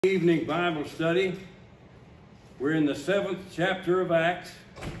Evening Bible study. We're in the 7th chapter of Acts.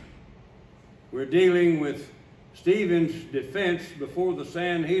 We're dealing with Stephen's defense before the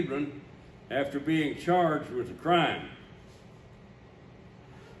Sanhedrin after being charged with a crime.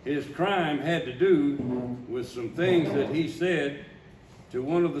 His crime had to do with some things that he said to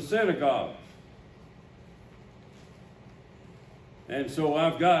one of the synagogues. And so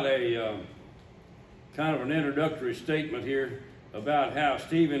I've got a kind of an introductory statement here about how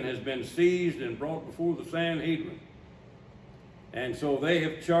Stephen has been seized and brought before the Sanhedrin. And so they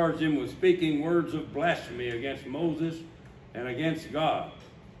have charged him with speaking words of blasphemy against Moses and against God,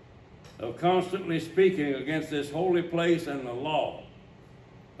 of constantly speaking against this holy place and the law,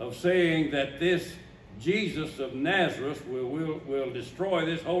 of saying that this Jesus of Nazareth will destroy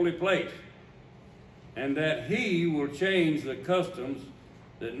this holy place, and that he will change the customs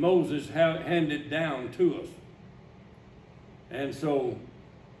that Moses handed down to us. And so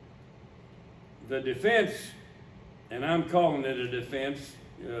the defense, and I'm calling it a defense,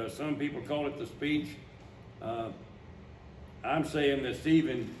 some people call it the speech. I'm saying that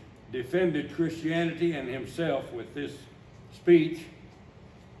Stephen defended Christianity and himself with this speech.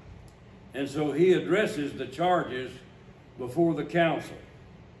 And so he addresses the charges before the council.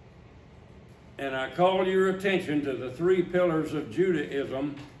 And I call your attention to the 3 pillars of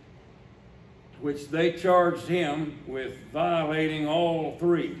Judaism, which they charged him with violating all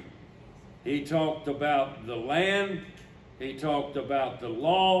 3. He talked about the land, he talked about the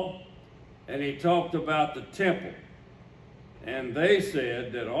law, and he talked about the temple. And they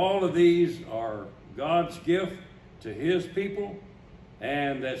said that all of these are God's gift to his people,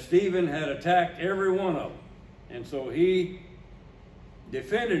 and that Stephen had attacked every one of them. And so he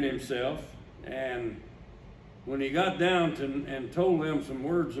defended himself, and when he got down and told them some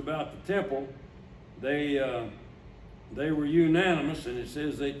words about the temple, they were unanimous, and it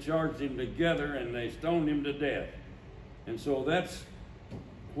says they charged him together and they stoned him to death. And so that's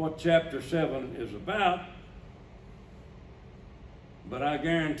what chapter 7 is about. But I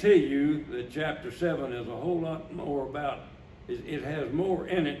guarantee you that chapter 7 is a whole lot more about, it has more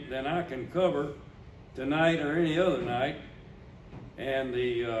in it than I can cover tonight or any other night. And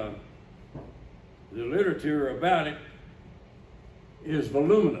the literature about it is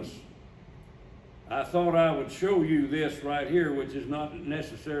voluminous. I thought I would show you this right here, which is not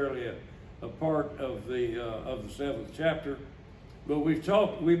necessarily a part of the 7th chapter, but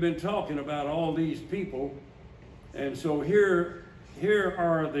we've been talking about all these people, and so here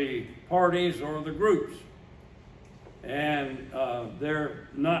are the parties or the groups, and they're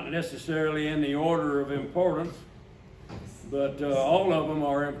not necessarily in the order of importance, but all of them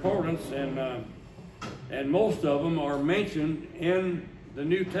are important, and most of them are mentioned in the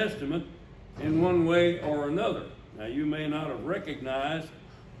New Testament in one way or another. Now, you may not have recognized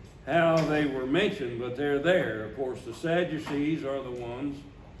how they were mentioned, but they're there. Of course, the Sadducees are the ones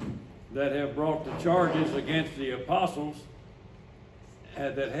that have brought the charges against the apostles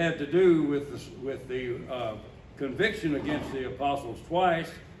that had to do with the conviction against the apostles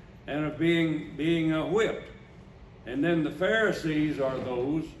twice and of being whipped. And then the Pharisees are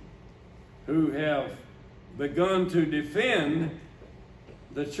those who have begun to defend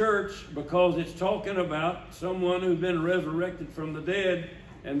the church because it's talking about someone who's been resurrected from the dead,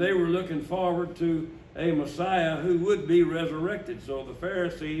 and they were looking forward to a Messiah who would be resurrected. So the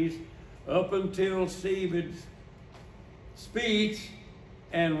Pharisees, up until Stephen's speech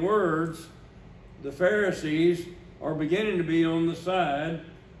and words, the Pharisees are beginning to be on the side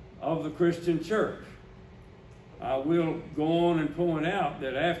of the Christian church. I will go on and point out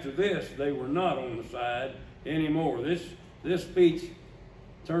that after this, they were not on the side anymore. This speech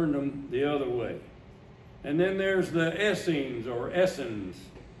turned them the other way. And then there's the Essenes or Essenes.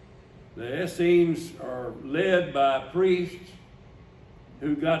 The Essenes are led by priests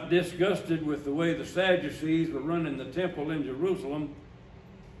who got disgusted with the way the Sadducees were running the temple in Jerusalem,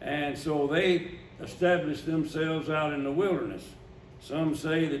 and so they established themselves out in the wilderness. Some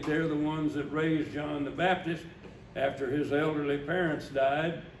say that they're the ones that raised John the Baptist after his elderly parents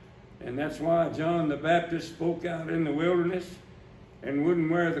died, and that's why John the Baptist spoke out in the wilderness and wouldn't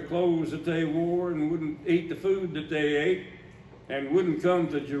wear the clothes that they wore and wouldn't eat the food that they ate and wouldn't come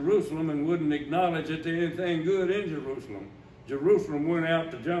to Jerusalem and wouldn't acknowledge that there's anything good in Jerusalem. Jerusalem went out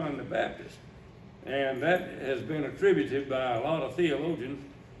to John the Baptist. And that has been attributed by a lot of theologians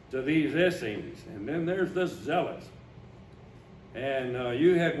to these Essenes. And then there's the Zealots. And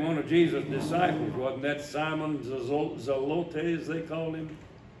you had one of Jesus' disciples, wasn't that Simon Zelotes, they called him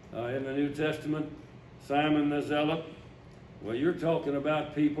in the New Testament? Simon the Zealot. Well, you're talking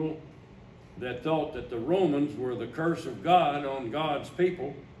about people that thought that the Romans were the curse of God on God's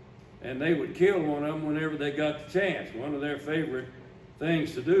people, and they would kill one of them whenever they got the chance. One of their favorite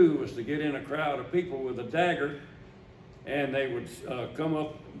things to do was to get in a crowd of people with a dagger, and they would come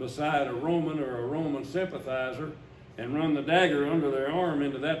up beside a Roman or a Roman sympathizer and run the dagger under their arm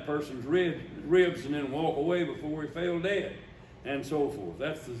into that person's ribs and then walk away before he fell dead, and so forth.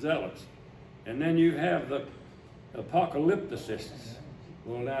 That's the zealots. And then you have the apocalypticists.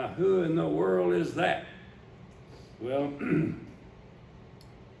 Well, now, who in the world is that? Well,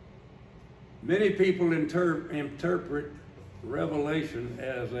 many people interpret Revelation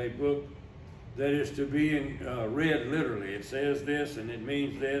as a book that is to be read literally. It says this, and it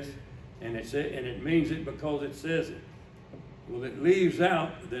means this, and it means it because it says it. Well, it leaves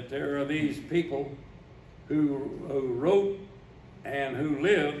out that there are these people who wrote and who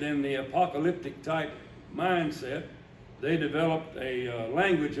lived in the apocalyptic type mindset. They developed a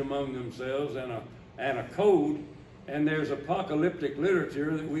language among themselves and a code, and there's apocalyptic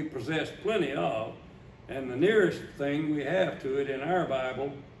literature that we possess plenty of, and the nearest thing we have to it in our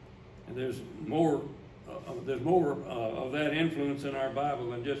Bible, and there's more of that influence in our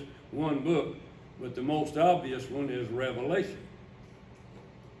Bible than just one book, but the most obvious one is Revelation.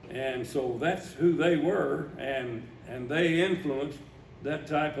 And so that's who they were, and they influenced that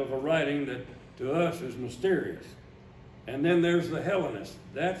type of a writing that to us is mysterious. And then there's the Hellenists.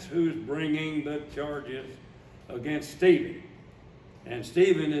 That's who's bringing the charges against Stephen. And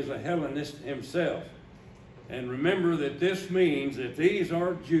Stephen is a Hellenist himself. And remember that this means that these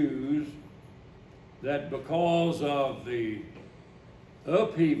are Jews that because of the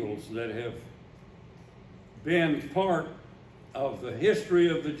upheavals that have been part of the history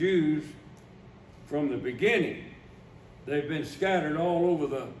of the Jews from the beginning, they've been scattered all over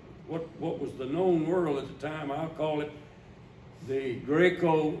the what was the known world at the time. I'll call it the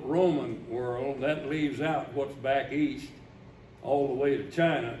Greco-Roman world. That leaves out what's back east all the way to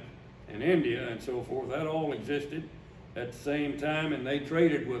China and India and so forth. That all existed at the same time, and they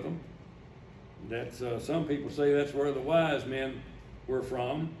traded with them. That's some people say that's where the wise men were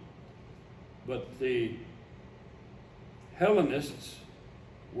from, but the Hellenists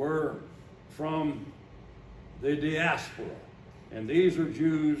were from the diaspora, and these are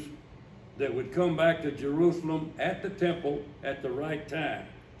Jews that would come back to Jerusalem at the temple at the right time.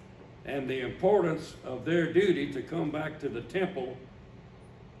 And the importance of their duty to come back to the temple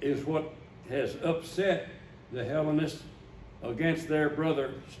is what has upset the Hellenists against their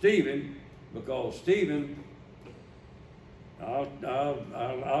brother Stephen, because Stephen,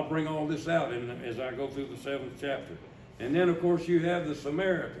 I'll bring all this out as I go through the 7th chapter. And then, of course, you have the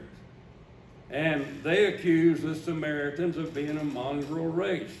Samaritans. And they accuse the Samaritans of being a mongrel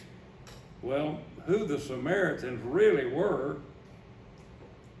race. Well, who the Samaritans really were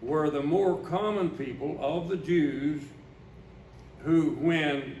the more common people of the Jews who,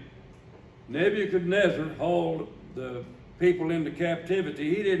 when Nebuchadnezzar hauled the people into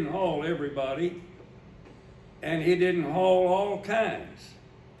captivity, he didn't haul everybody, and he didn't haul all kinds.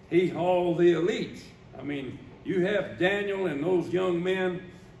 He hauled the elites. I mean, you have Daniel and those young men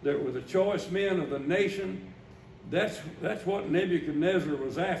that were the choice men of the nation. That's what Nebuchadnezzar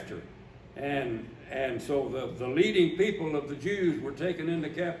was after. And so the leading people of the Jews were taken into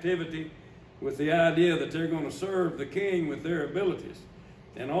captivity with the idea that they're going to serve the king with their abilities.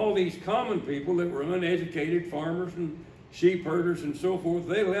 And all these common people that were uneducated, farmers and sheep herders and so forth,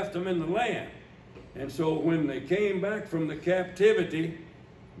 they left them in the land. And so when they came back from the captivity,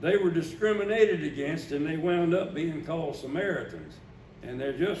 they were discriminated against, and they wound up being called Samaritans. And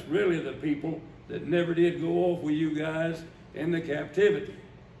they're just really the people that never did go off with you guys in the captivity.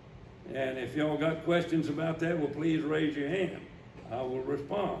 And if y'all got questions about that, well, please raise your hand. I will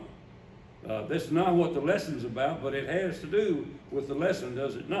respond. This is not what the lesson's about, but it has to do with the lesson,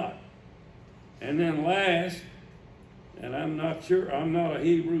 does it not? And then last, and I'm not sure, I'm not a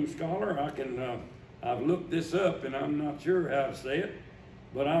Hebrew scholar. I've looked this up, and I'm not sure how to say it,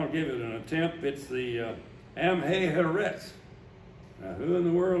 but I'll give it an attempt. It's the Amhe Haaretz. Now, who in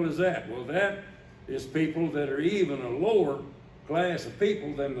the world is that? Well, that is people that are even a lower class of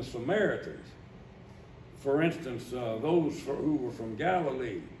people than the Samaritans. For instance, those who were from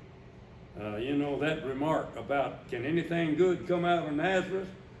Galilee. You know that remark about, can anything good come out of Nazareth?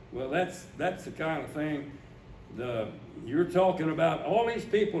 Well, that's the kind of thing. You're talking about all these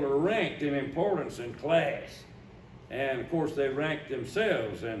people are ranked in importance in class. And of course they ranked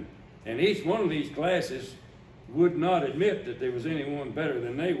themselves, and each one of these classes would not admit that there was anyone better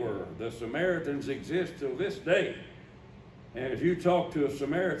than they were. The Samaritans exist till this day. And if you talk to a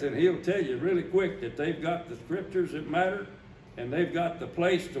Samaritan, he'll tell you really quick that they've got the scriptures that matter, and they've got the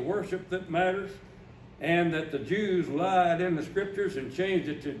place to worship that matters, and that the Jews lied in the scriptures and changed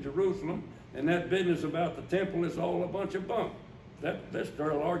it to Jerusalem, and that business about the temple is all a bunch of bunk. Let's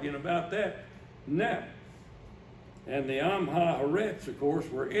start arguing about that now. And the Amha Haretz, of course,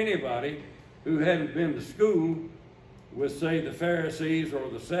 were anybody who hadn't been to school with, say, the Pharisees or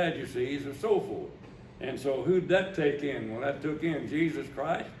the Sadducees or so forth. And so who'd that take in? Well, that took in Jesus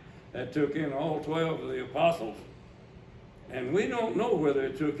Christ. That took in all 12 of the apostles. And we don't know whether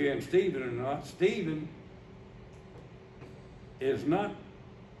it took in Stephen or not. Stephen is not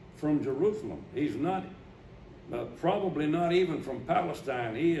from Jerusalem. He's not, probably not even from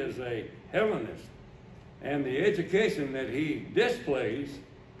Palestine. He is a Hellenist. And the education that he displays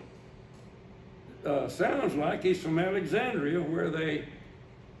sounds like he's from Alexandria, where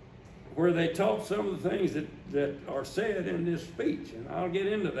they taught some of the things that are said in this speech. And I'll get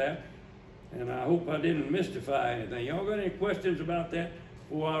into that, and I hope I didn't mystify anything. Y'all got any questions about that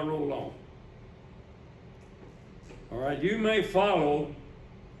before I roll on? All right, you may follow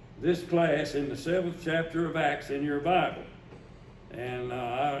this class in the 7th chapter of Acts in your Bible. And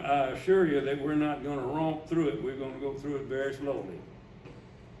I assure you that we're not going to romp through it. We're going to go through it very slowly.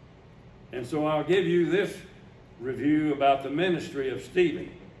 And so I'll give you this review about the ministry of Stephen.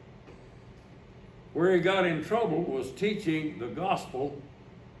 Where he got in trouble was teaching the gospel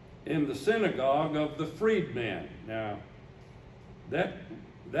in the synagogue of the freedmen. Now,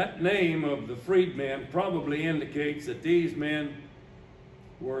 that name of the freedmen probably indicates that these men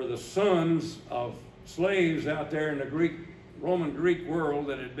were the sons of slaves out there in the Roman Greek world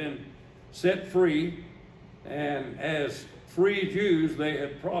that had been set free, and as free Jews they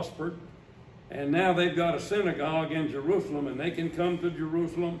had prospered, and now they've got a synagogue in Jerusalem, and they can come to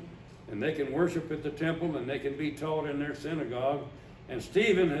Jerusalem and they can worship at the temple and they can be taught in their synagogue. And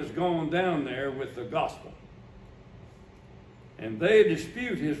Stephen has gone down there with the gospel, and they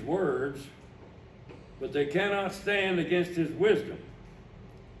dispute his words, but they cannot stand against his wisdom.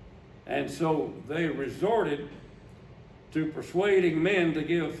 And so they resorted to persuading men to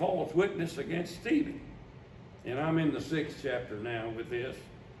give false witness against Stephen. And I'm in the 6th chapter now with this,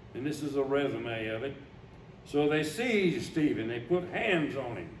 and this is a resume of it. So they seize Stephen, they put hands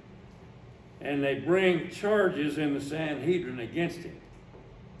on him, and they bring charges in the Sanhedrin against him.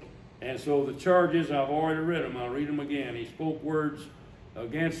 And so the charges, I've already read them, I'll read them again. He spoke words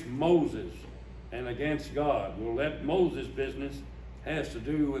against Moses and against God. Well, that Moses business has to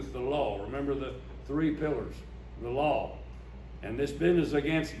do with the law. Remember the 3 pillars, the law. And this business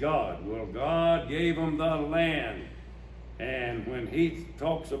against God. Well, God gave them the land. And when he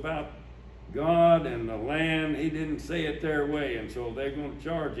talks about God and the land, he didn't say it their way. And so they're going to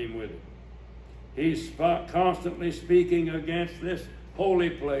charge him with it. He's constantly speaking against this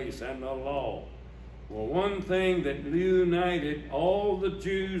holy place and the law. Well, one thing that united all the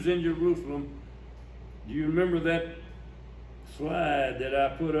Jews in Jerusalem, do you remember that slide that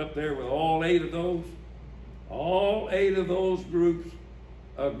I put up there with all 8 of those? All 8 of those groups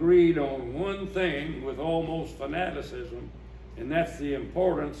agreed on one thing with almost fanaticism, and that's the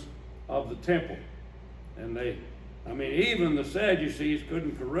importance of the temple. And even the Sadducees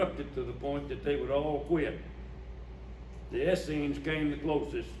couldn't corrupt it to the point that they would all quit. The Essenes came the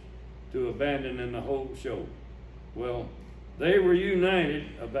closest to abandoning the whole show. Well, they were united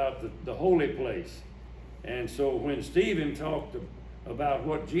about the holy place. And so when Stephen talked about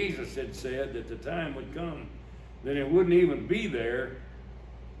what Jesus had said, that the time would come that it wouldn't even be there,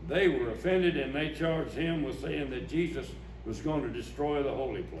 they were offended, and they charged him with saying that Jesus was going to destroy the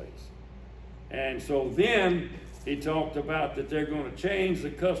holy place. And so then he talked about that they're going to change the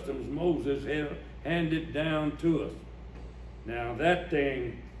customs Moses had handed down to us. Now that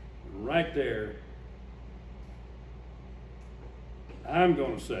thing right there, I'm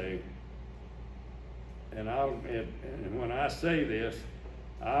going to say, and when I say this,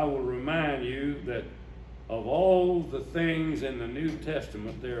 I will remind you that of all the things in the New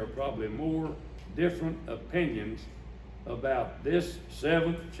Testament, there are probably more different opinions about this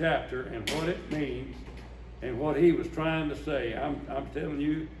 7th chapter and what it means and what he was trying to say. I'm telling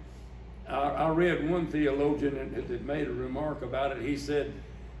you, I read one theologian that made a remark about it. He said,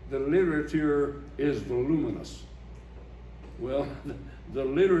 the literature is voluminous. Well, the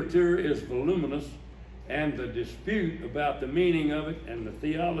literature is voluminous, and the dispute about the meaning of it and the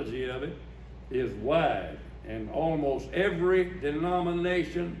theology of it is wide. And almost every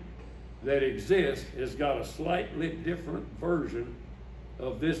denomination that exists has got a slightly different version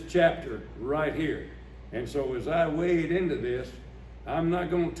of this chapter right here. And so as I wade into this, I'm not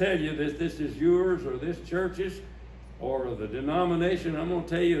going to tell you that this is yours or this church's or the denomination. I'm going to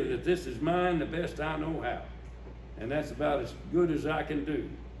tell you that this is mine the best I know how. And that's about as good as I can do.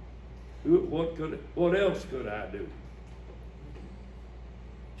 What else could I do?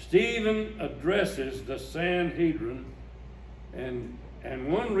 Stephen addresses the Sanhedrin, and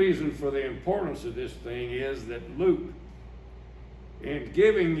one reason for the importance of this thing is that Luke, in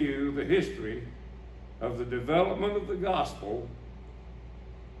giving you the history of the development of the gospel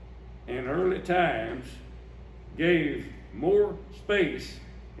in early times, gave more space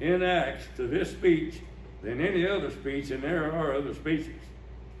in Acts to this speech than any other speech, and there are other speeches.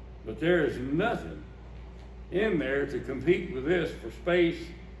 But there is nothing in there to compete with this for space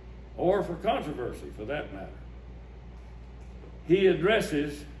or for controversy, for that matter. He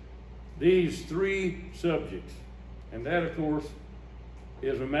addresses these three subjects, and that, of course,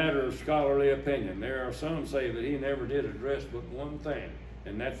 is a matter of scholarly opinion. There are some say that he never did address but one thing,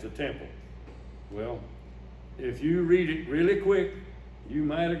 and that's the temple. Well, if you read it really quick, you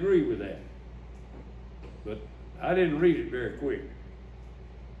might agree with that. But I didn't read it very quick.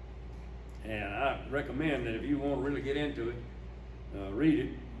 And I recommend that if you want to really get into it, read it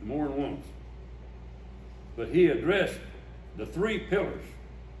more than once. But he addressed the three pillars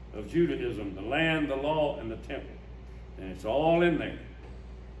of Judaism: the land, the law, and the temple. And it's all in there.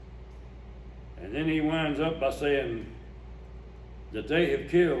 And then he winds up by saying that they have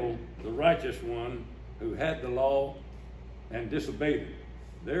killed the righteous one who had the law and disobeyed it.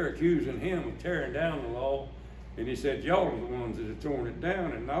 They're accusing him of tearing down the law, and he said, y'all are the ones that have torn it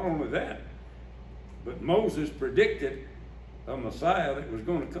down. And not only that, but Moses predicted a Messiah that was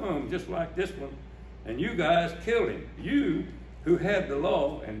going to come just like this one, and you guys killed him. You who had the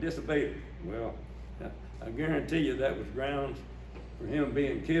law and disobeyed it. Well, I guarantee you that was grounds for him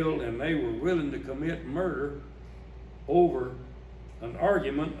being killed, and they were willing to commit murder over an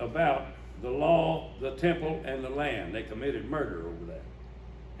argument about the law, the temple, and the land. They committed murder over that.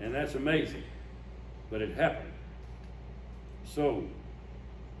 And that's amazing. But it happened. So,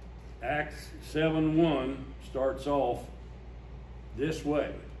 Acts 7:1 starts off this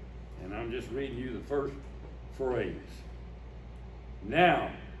way. And I'm just reading you the first phrase.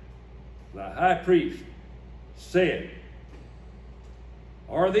 Now, the high priest said,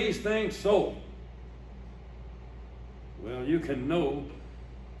 are these things so? Well, you can know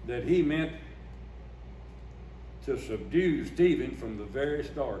that he meant to subdue Stephen from the very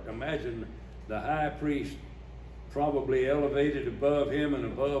start. Imagine the high priest probably elevated above him and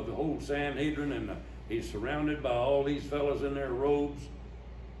above the whole Sanhedrin, and he's surrounded by all these fellows in their robes,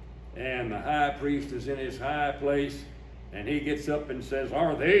 and the high priest is in his high place, and he gets up and says,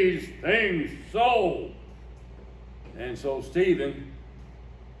 are these things so? And so Stephen,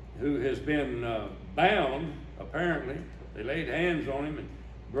 who has been bound, apparently, they laid hands on him and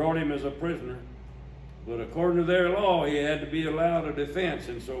brought him as a prisoner, but according to their law, he had to be allowed a defense,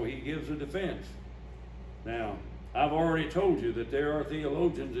 and so he gives a defense. Now, I've already told you that there are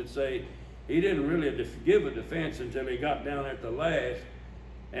theologians that say he didn't really give a defense until he got down at the last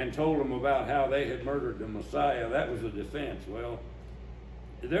and told them about how they had murdered the Messiah. That was a defense. Well,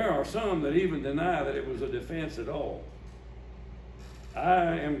 there are some that even deny that it was a defense at all.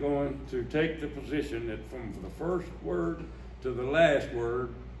 I am going to take the position that from the first word to the last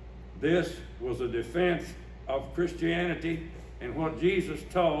word, this was a defense of Christianity and what Jesus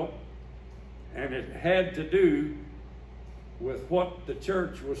taught, and it had to do with what the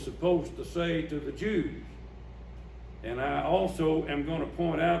church was supposed to say to the Jews. And I also am going to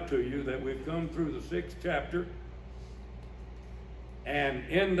point out to you that we've come through the 6th chapter, and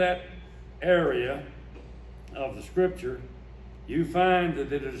in that area of the scripture, you find that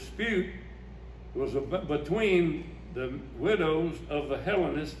the dispute was between the widows of the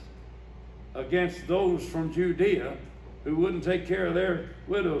Hellenists against those from Judea who wouldn't take care of their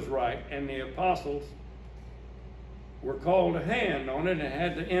widows right, and the apostles were called to hand on it and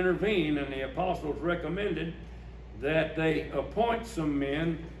had to intervene, and the apostles recommended that they appoint some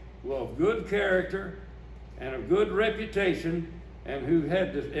men of good character and of good reputation and who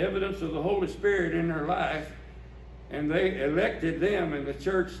had the evidence of the Holy Spirit in their life, and they elected them, and the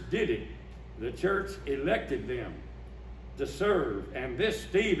church did it. The church elected them to serve, and this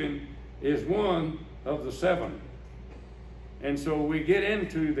Stephen is one of the 7. And so we get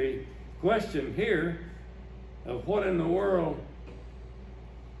into the question here of what in the world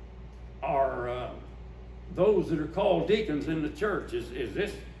are those that are called deacons in the church.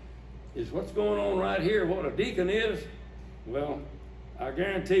 Is what's going on right here what a deacon is? Well, I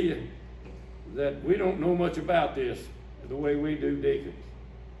guarantee you that we don't know much about this the way we do deacons.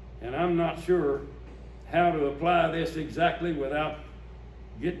 And I'm not sure how to apply this exactly without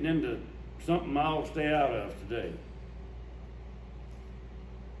getting into something I'll stay out of today.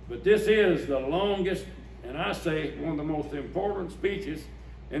 But this is the longest, and I say one of the most important speeches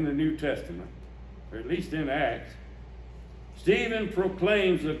in the New Testament, or at least in Acts. Stephen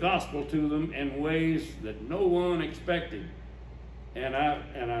proclaims the gospel to them in ways that no one expected. And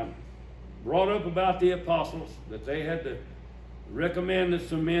I brought up about the apostles, that they had to recommend that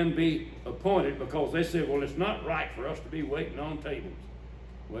some men be appointed, because they said, well, it's not right for us to be waiting on tables.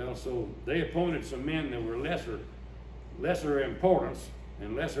 Well, so they appointed some men that were lesser importance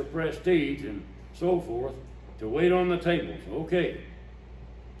and lesser prestige and so forth to wait on the tables. Okay.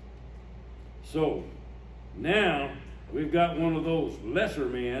 So now we've got one of those lesser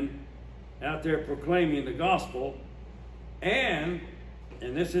men out there proclaiming the gospel, and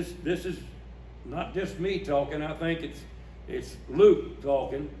this is not just me talking. I think it's Luke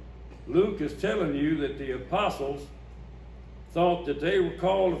talking. Luke is telling you that the apostles thought that they were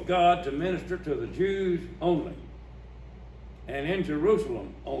called of God to minister to the Jews only, and in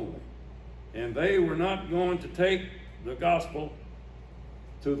Jerusalem only. And they were not going to take the gospel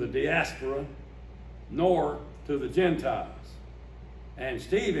to the diaspora, nor to the Gentiles. And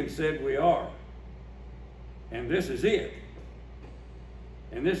Stephen said, we are. And this is it.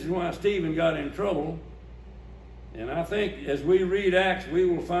 And this is why Stephen got in trouble. And I think as we read Acts, we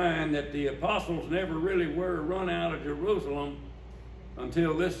will find that the apostles never really were run out of Jerusalem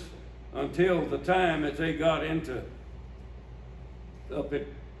until the time that they got into up at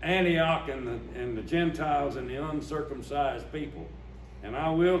Antioch and the Gentiles and the uncircumcised people. And I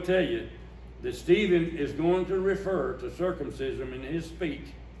will tell you that Stephen is going to refer to circumcision in his speech.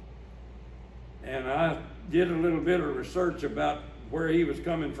 And I did a little bit of research about where he was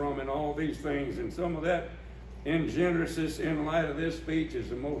coming from and all these things, and some of that in Genesis, in light of this speech, is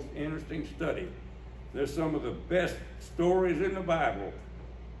the most interesting study. There's some of the best stories in the Bible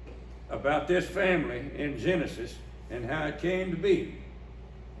about this family in Genesis and how it came to be.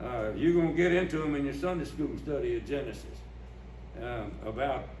 You're going to get into them in your Sunday school study of Genesis,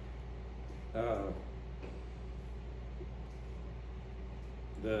 about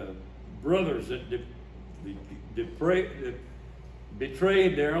the brothers that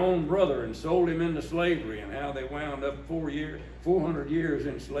betrayed their own brother and sold him into slavery, and how they wound up 400 years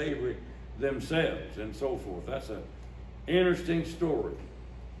in slavery themselves, and so forth. That's an interesting story.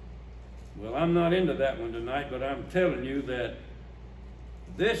 Well, I'm not into that one tonight, but I'm telling you that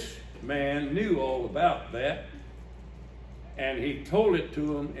this man knew all about that, and he told it to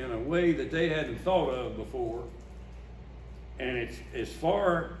them in a way that they hadn't thought of before. And it's as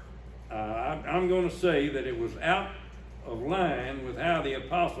far, I'm going to say that it was out of line with how the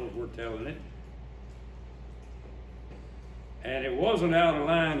apostles were telling it. And it wasn't out of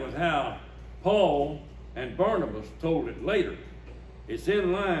line with how Paul and Barnabas told it later. It's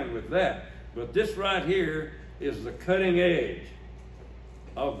in line with that. But this right here is the cutting edge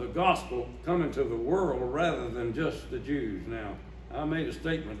of the gospel coming to the world rather than just the Jews. Now, I made a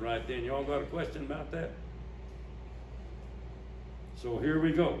statement right then. Y'all got a question about that? So here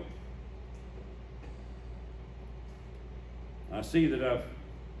we go. I see that I've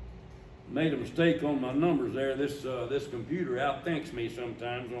made a mistake on my numbers there. This computer outthinks me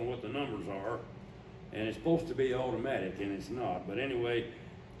sometimes on what the numbers are, and it's supposed to be automatic, and it's not. But anyway,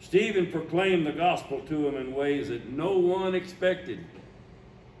 Stephen proclaimed the gospel to him in ways that no one expected.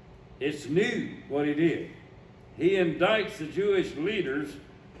 It's new what he did. He indicts the Jewish leaders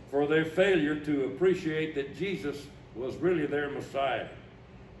for their failure to appreciate that Jesus was really their Messiah.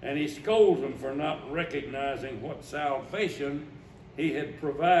 And he scolds them for not recognizing what salvation he had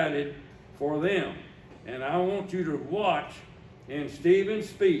provided for them. And I want you to watch in Stephen's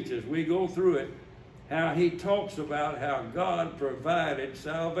speech as we go through it, how he talks about how God provided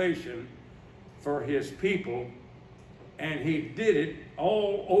salvation for his people, and he did it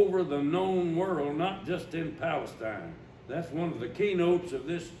all over the known world, not just in Palestine. That's one of the keynotes of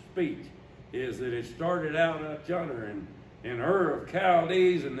this speech, is that it started out up yonder in Ur of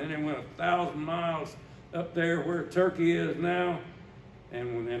Chaldees, and then it went 1,000 miles up there where Turkey is now,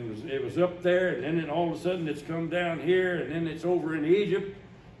 and it was up there, and then all of a sudden it's come down here, and then it's over in Egypt,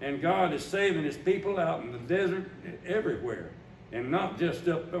 and God is saving his people out in the desert everywhere, and not just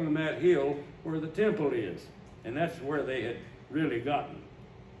up on that hill where the temple is. And that's where they had really gotten.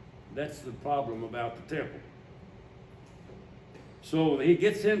 That's the problem about the temple. So he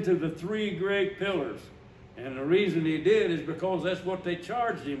gets into the three great pillars. And the reason he did is because that's what they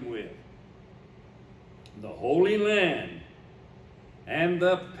charged him with. The Holy Land and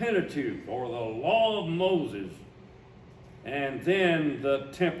the Pentateuch, or the Law of Moses, and then the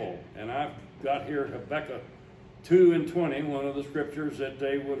temple. And I've got here Habakkuk 2:20, one of the scriptures that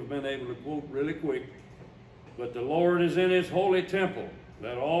they would have been able to quote really quick. But the Lord is in his holy temple.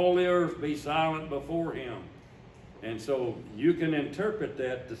 Let all the earth be silent before him. And so you can interpret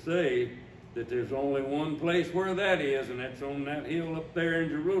that to say that there's only one place where that is, and that's on that hill up there in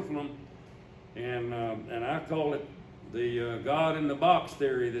Jerusalem. And I call it the God in the box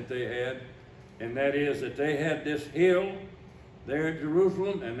theory that they had, and that is that they had this hill there at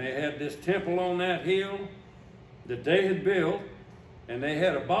Jerusalem, and they had this temple on that hill that they had built, and they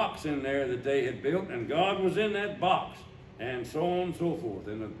had a box in there that they had built, and God was in that box, and so on and so forth.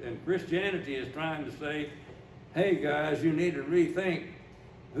 And Christianity is trying to say, hey guys, you need to rethink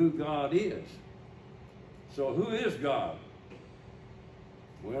who God is. So who is God?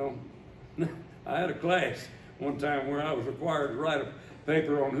 Well, I had a class one time where I was required to write a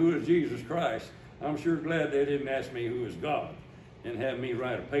paper on who is Jesus Christ. I'm sure glad they didn't ask me who is God and have me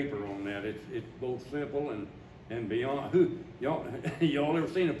write a paper on that. It's both simple and beyond. Y'all ever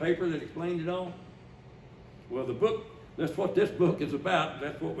seen a paper that explained it all? Well, the book, that's what this book is about.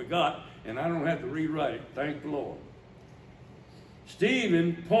 That's what we got, and I don't have to rewrite it. Thank the Lord.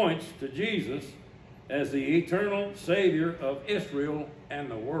 Stephen points to Jesus as the eternal Savior of Israel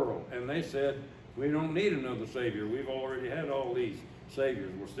and the world. And they said, we don't need another Savior. We've already had all these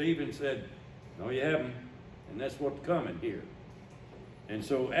Saviors. Well, Stephen said, no, you haven't. And that's what's coming here. And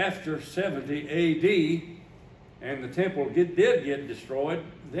so after 70 A.D., and the temple did get destroyed,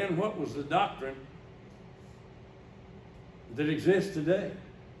 then what was the doctrine that exists today?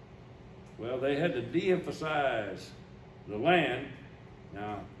 Well, they had to de-emphasize the land.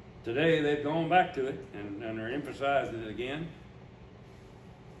 Now, today they've gone back to it and are emphasizing it again.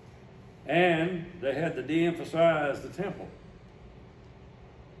 And they had to de-emphasize the temple.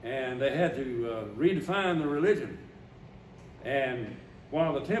 And they had to redefine the religion. And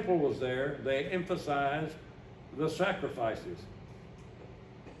while the temple was there, they emphasized the sacrifices.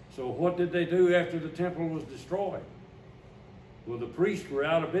 So what did they do after the temple was destroyed? Well, the priests were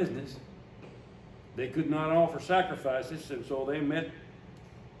out of business. They could not offer sacrifices, and so they met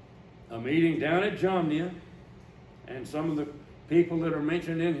a meeting down at Jamnia, and some of the people that are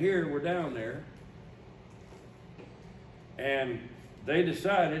mentioned in here were down there. And they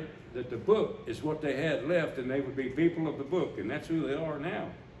decided that the book is what they had left, and they would be people of the book, and that's who they are now.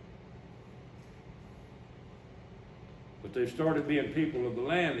 But they've started being people of the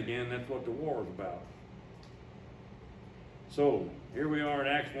land again. That's what the war is about. So, here we are in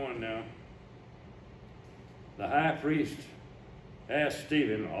Acts 1 now. The high priest asked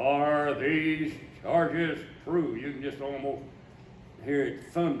Stephen, are these charges true? You can just almost hear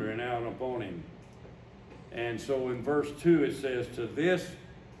it thundering out upon him. And so in verse 2 it says, to this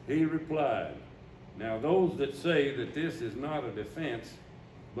he replied. Now those that say that this is not a defense,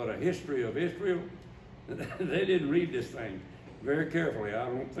 but a history of Israel, they didn't read this thing very carefully, I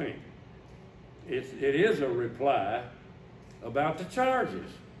don't think. It is a reply about the charges.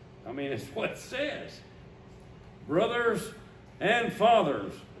 I mean, it's what it says. Brothers and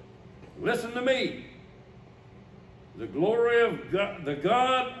fathers, listen to me. The glory of God, the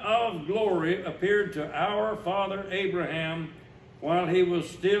God of glory appeared to our father Abraham while he was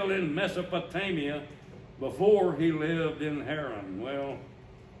still in Mesopotamia, before he lived in Haran. Well,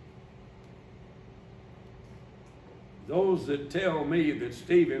 those that tell me that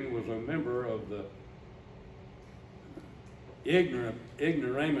Stephen was a member of the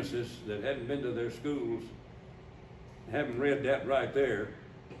ignoramuses that hadn't been to their schools haven't read that right there.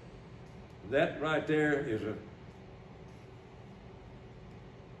 That right there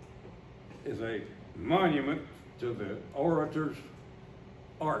is a monument to the orator's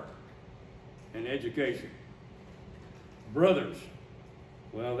art and education. Brothers,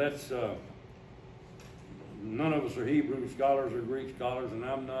 well, that's none of us are Hebrew scholars or Greek scholars, and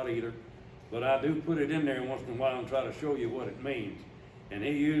I'm not either, but I do put it in there once in a while and try to show you what it means. And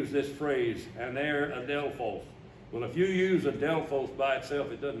he used this phrase, aner adelphos. Well, if you use adelphos by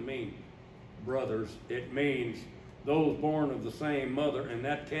itself, it doesn't mean brothers. It means those born of the same mother, and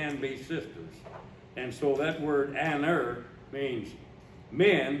that can be sisters. And so that word aner means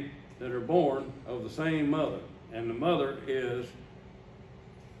men that are born of the same mother. And the mother is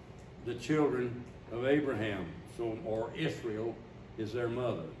the children of Abraham, so, or Israel is their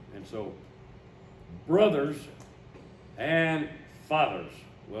mother. And so brothers and fathers.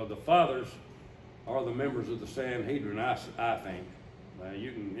 Well, the fathers are the members of the Sanhedrin, I think.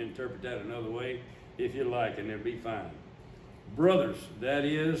 You can interpret that another way if you like, and it'll be fine. Brothers, that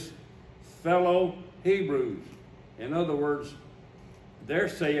is, fellow Hebrews. In other words, they're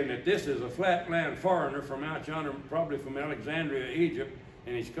saying that this is a flatland foreigner from out yonder, probably from Alexandria, Egypt,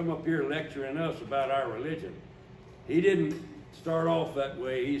 and he's come up here lecturing us about our religion. He didn't start off that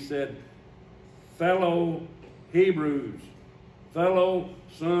way. He said, fellow Hebrews, fellow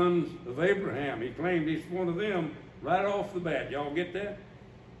sons of Abraham. He claimed he's one of them right off the bat. Y'all get that?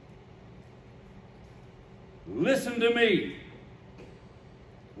 Listen to me.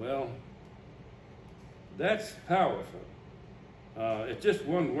 Well, that's powerful. It's just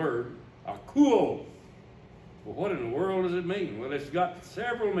one word, akuo. Well, what in the world does it mean? Well, it's got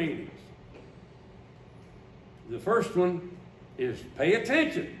several meanings. The first one is pay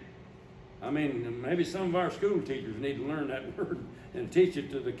attention. I mean, maybe some of our school teachers need to learn that word and teach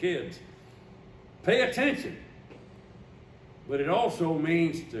it to the kids. Pay attention. But it also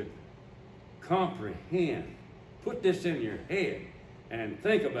means to comprehend. Put this in your head and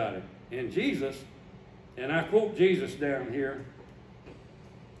think about it. And Jesus, and I quote Jesus down here,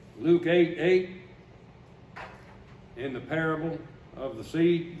 Luke 8:8, in the parable of the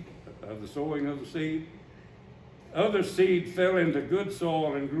seed, of the sowing of the seed. Other seed fell into good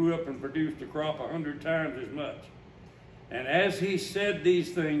soil and grew up and produced a crop 100 times as much. And as he said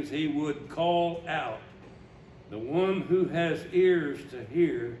these things, he would call out, the one who has ears to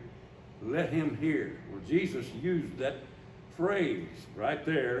hear, let him hear. Well, Jesus used that phrase right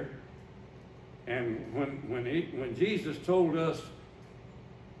there. And when Jesus told us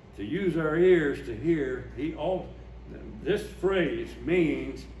to use our ears to hear, this phrase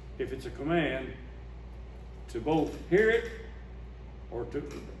means, if it's a command, to both hear it or to,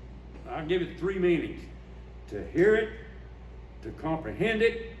 I'll give it three meanings: to hear it, to comprehend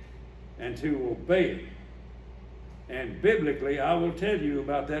it, and to obey it. And biblically, I will tell you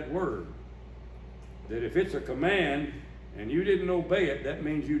about that word, that if it's a command and you didn't obey it, that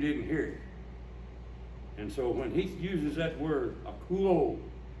means you didn't hear it. And so when he uses that word, akuo,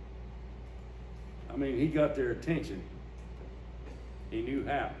 I mean, he got their attention. He knew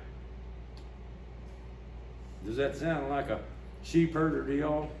how. Does that sound like a sheep herder to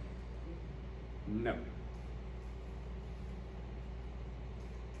y'all? No.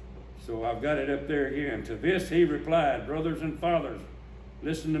 So I've got it up there again. To this he replied, brothers and fathers,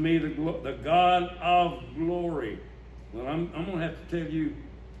 listen to me, the God of glory. Well, I'm going to have to tell you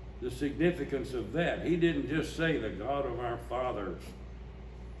the significance of that. He didn't just say the God of our fathers,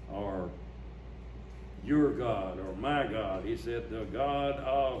 or your God, or my God. He said the God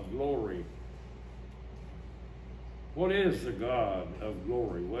of glory. What is the God of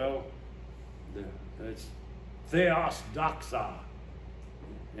glory? Well, it's theos doxa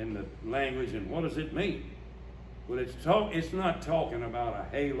in the language, and what does it mean? Well, it's not talking about a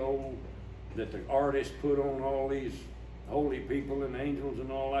halo that the artist put on all these holy people and angels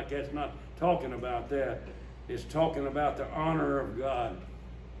and all like that. It's not talking about that. It's talking about the honor of God,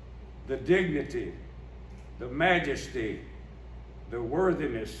 the dignity, the majesty, the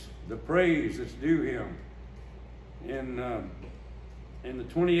worthiness, the praise that's due him. In the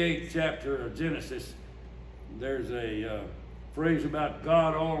 28th chapter of Genesis, there's a phrase about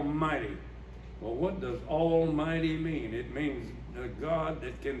God Almighty. Well, what does Almighty mean? It means a God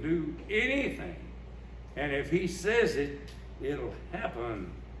that can do anything. And if he says it, it'll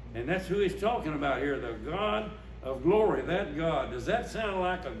happen. And that's who he's talking about here, the God of glory, that God. Does that sound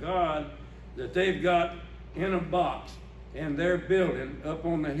like a God that they've got in a box in their building up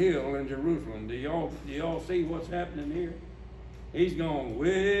on the hill in Jerusalem? Do y'all see what's happening here? He's gone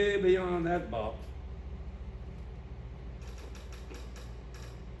way beyond that box.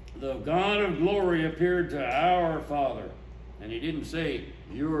 The God of glory appeared to our Father. And he didn't say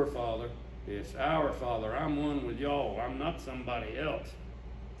your Father. It's our Father. I'm one with y'all. I'm not somebody else.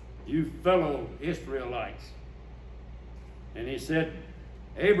 You fellow Israelites. And he said,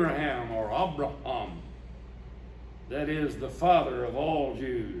 Abraham, or Abraham, that is the father of all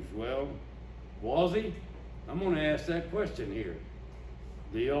Jews. Well, was he? I'm going to ask that question here.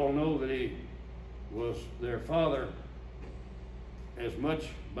 Do y'all know that he was their father as much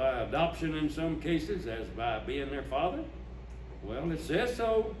by adoption in some cases as by being their father? Well, it says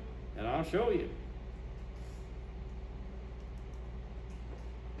so, and I'll show you.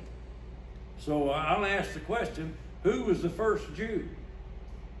 So I'll ask the question, who was the first Jew?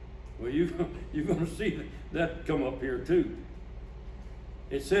 Well, you're going to see that come up here too.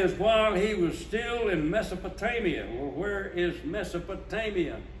 It says, while he was still in Mesopotamia. Well, where is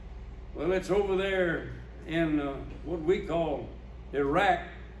Mesopotamia? Well, it's over there in what we call Iraq,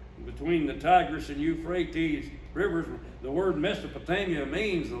 between the Tigris and Euphrates rivers. The word Mesopotamia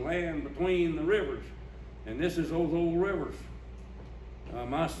means the land between the rivers. And this is those old rivers.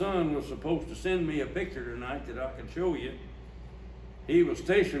 My son was supposed to send me a picture tonight that I could show you. He was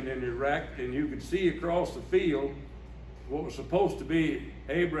stationed in Iraq, and you could see across the field what was supposed to be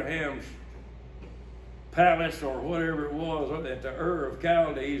Abraham's palace or whatever it was at the Ur of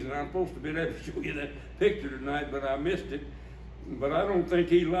Chaldees, and I'm supposed to be able to show you that picture tonight, but I missed it. But I don't think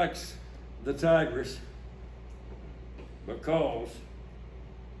he likes the Tigris. because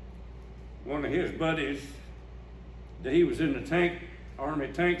one of his buddies that he was in the Army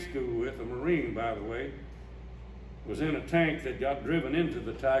tank school with, a Marine by the way, was in a tank that got driven into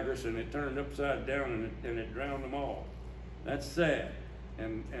the Tigris and it turned upside down and it drowned them all. That's sad.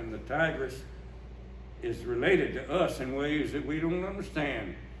 And the Tigris is related to us in ways that we don't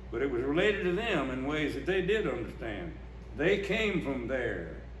understand, but it was related to them in ways that they did understand. They came from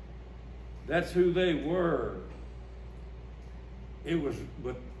there. That's who they were.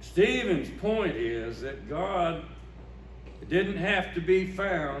 But Stephen's point is that God didn't have to be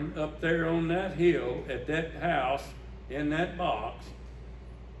found up there on that hill at that house in that box,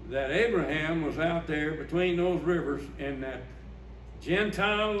 that Abraham was out there between those rivers in that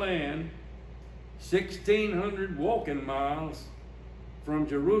Gentile land, 1,600 walking miles from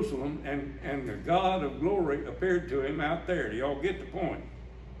Jerusalem, and the God of glory appeared to him out there. Do y'all get the point?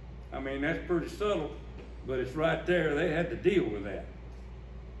 I mean, that's pretty subtle, but it's right there. They had to deal with that.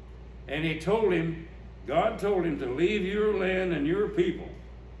 And he told him, God told him to leave your land and your people.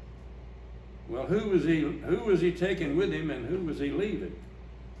 Well, who was he taking with him, and who was he leaving?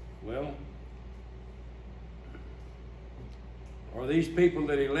 Well, are these people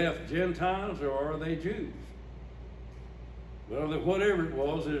that he left Gentiles, or are they Jews? Well, whatever it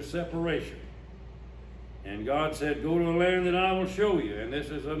was, there's separation. And God said, go to a land that I will show you. And this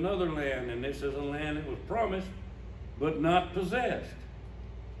is another land, and this is a land that was promised, but not possessed.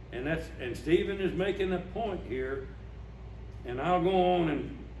 And Stephen is making a point here, and I'll go on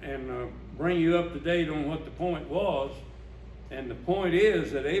and bring you up to date on what the point was. And the point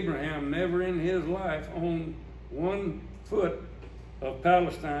is that Abraham never in his life owned 1 foot of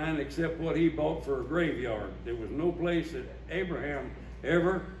Palestine except what he bought for a graveyard. There was no place that Abraham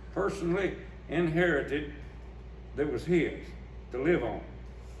ever personally inherited that was his to live on.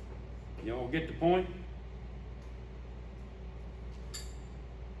 Y'all get the point?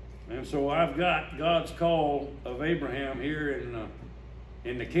 And so I've got God's call of Abraham here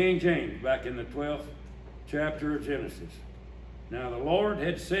in the King James, back in the 12th chapter of Genesis. Now the Lord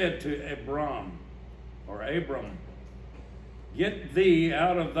had said to Abram, get thee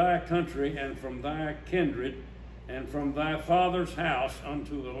out of thy country and from thy kindred and from thy father's house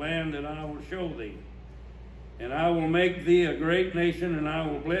unto the land that I will show thee. And I will make thee a great nation, and I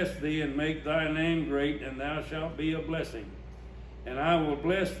will bless thee and make thy name great, and thou shalt be a blessing. And I will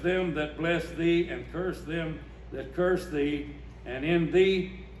bless them that bless thee, and curse them that curse thee, and in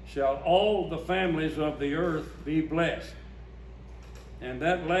thee shall all the families of the earth be blessed. And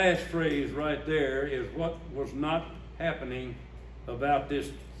that last phrase right there is what was not happening about this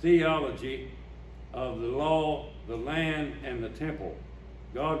theology of the law, the land, and the temple.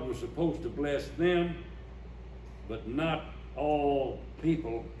 God was supposed to bless them, but not all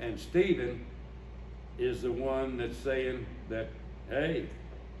people. And Stephen is the one that's saying that, hey,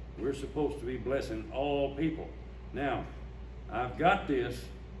 we're supposed to be blessing all people. Now, I've got this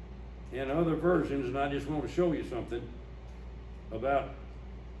in other versions, and I just want to show you something about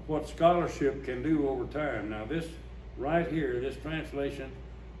what scholarship can do over time. Now, this right here, this translation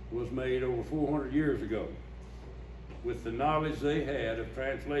was made over 400 years ago with the knowledge they had of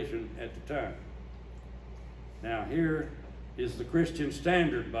translation at the time. Now, here is the Christian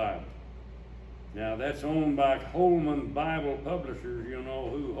Standard Bible. Now, that's owned by Holman Bible Publishers. You know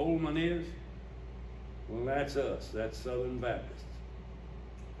who Holman is? Well, that's us. That's Southern Baptists.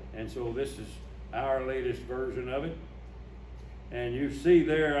 And so this is our latest version of it. And you see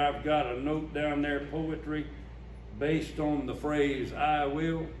there, I've got a note down there, poetry, based on the phrase, I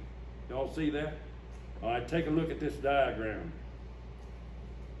will. Y'all see that? All right, take a look at this diagram.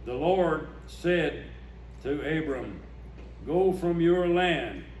 The Lord said to Abram, go from your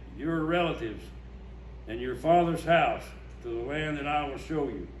land, your relatives, and your father's house to the land that I will show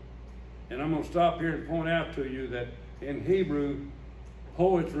you. And I'm going to stop here and point out to you that in Hebrew,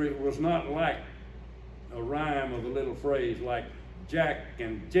 poetry was not like a rhyme of a little phrase like Jack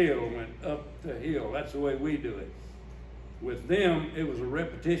and Jill went up the hill. That's the way we do it. With them, it was a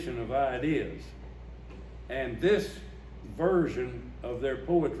repetition of ideas. And this version of their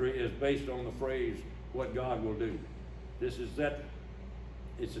poetry is based on the phrase, what God will do. This is that,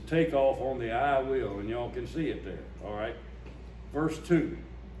 it's a takeoff on the I will, and y'all can see it there, all right? Verse 2,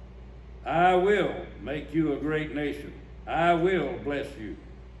 I will make you a great nation. I will bless you.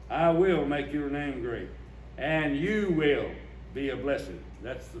 I will make your name great. And you will be a blessing.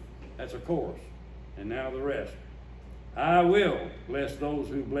 That's a chorus. And now the rest. I will bless those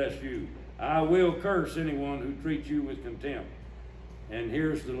who bless you. I will curse anyone who treats you with contempt. And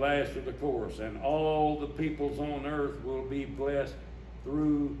here's the last of the chorus. And all the peoples on earth will be blessed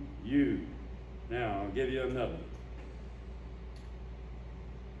through you. Now, I'll give you another one.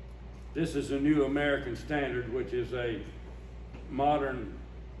 This is a New American Standard, which is a modern,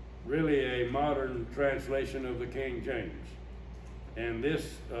 really a modern translation of the King James. And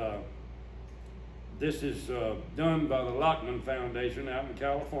this is done by the Lockman Foundation out in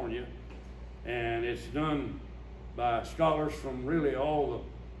California, and it's done by scholars from really all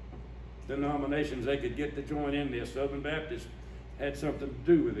the denominations they could get to join in this. Southern Baptists had something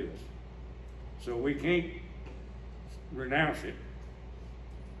to do with this. So we can't renounce it.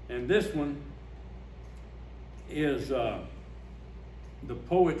 And this one is, the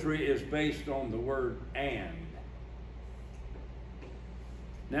poetry is based on the word "and."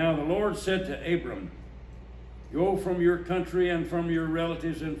 Now the Lord said to Abram, "Go from your country and from your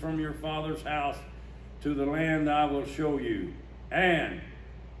relatives and from your father's house to the land I will show you. And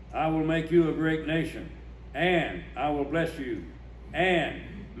I will make you a great nation. And I will bless you. And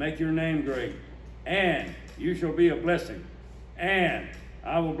make your name great. And you shall be a blessing. And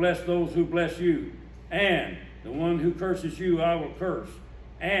I will bless those who bless you. And the one who curses you I will curse.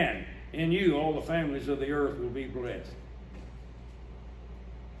 And in you all the families of the earth will be blessed."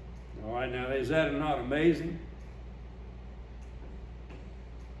 All right, now is that not amazing?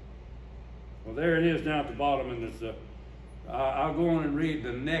 Well, there it is down at the bottom, and it's I'll go on and read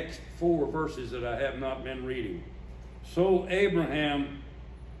the next 4 verses that I have not been reading. "So Abraham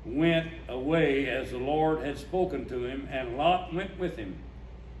went away as the Lord had spoken to him, and Lot went with him.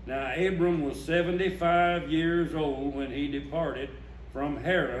 Now Abram was 75 years old when he departed from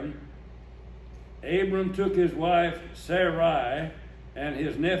Haran. Abram took his wife Sarai and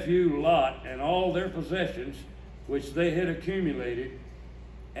his nephew Lot and all their possessions which they had accumulated,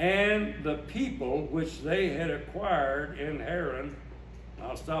 and the people which they had acquired in Haran."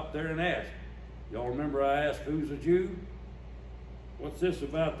 I'll stop there and ask. Y'all remember I asked who's a Jew? What's this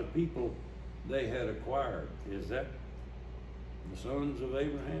about the people they had acquired? Is that the sons of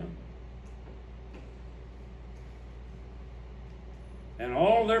Abraham? "And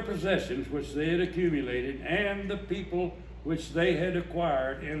all their possessions which they had accumulated, and the people which they had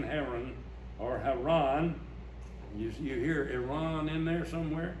acquired in Haran," or Haran. You hear Iran in there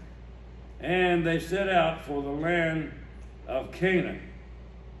somewhere? "And they set out for the land of Canaan.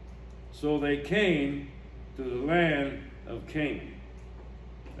 So they came to the land of Canaan."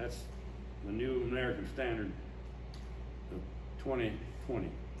 That's the New American Standard of 2020.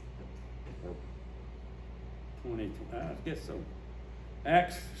 Or 20, I guess so.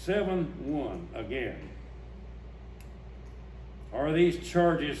 Acts 7:1 again. "Are these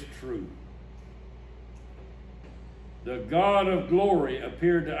charges true? The God of glory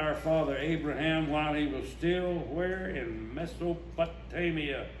appeared to our father Abraham while he was still where? In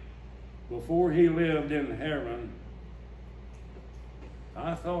Mesopotamia, before he lived in Haran."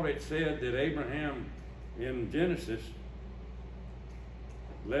 I thought it said that Abraham in Genesis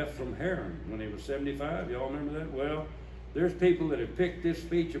left from Haran when he was 75. Y'all remember that? Well, there's people that have picked this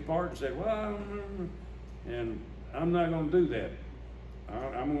speech apart and said, "Well, I don't remember," and I'm not going to do that.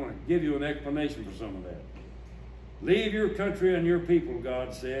 I'm going to give you an explanation for some of that. "Leave your country and your people,"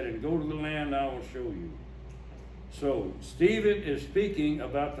 God said, "and go to the land I will show you." So Stephen is speaking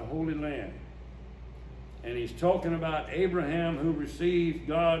about the Holy Land. And he's talking about Abraham who received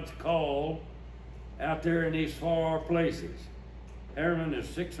God's call out there in these far places. Haran is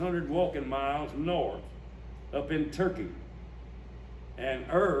 600 walking miles north, up in Turkey. And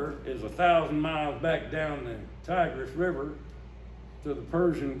Ur is 1,000 miles back down the Tigris River to the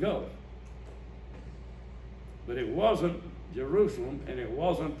Persian Gulf. But it wasn't Jerusalem, and it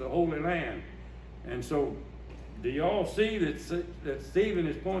wasn't the Holy Land. And so, do y'all see that Stephen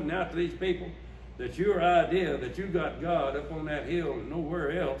is pointing out to these people that your idea that you got God up on that hill and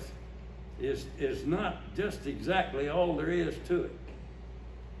nowhere else is not just exactly all there is to it.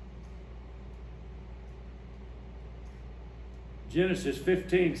 Genesis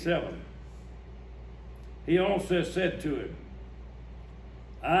 15:7. He also said to him,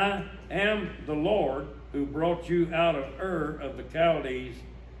 "I am the Lord who brought you out of Ur of the Chaldees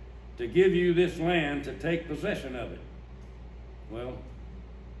to give you this land to take possession of it." Well,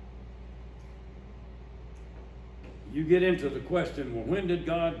 you get into the question, well, when did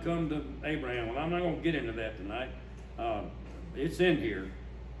God come to Abraham? Well, I'm not going to get into that tonight. It's in here.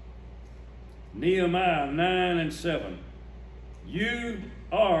 Nehemiah 9:7. "You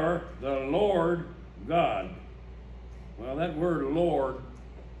are the Lord God." Well, that word Lord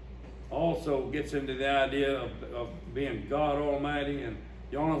also gets into the idea of being God Almighty. And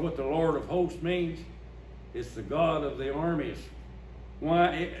y'all know what the Lord of hosts means? It's the God of the armies.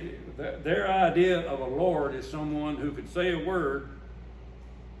 Why? Their idea of a Lord is someone who could say a word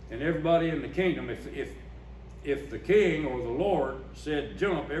and everybody in the kingdom, if if the king or the Lord said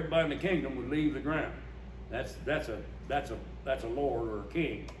jump, everybody in the kingdom would leave the ground. That's a lord or a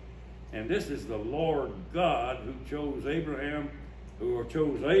king. And this is the Lord God who chose Abraham, who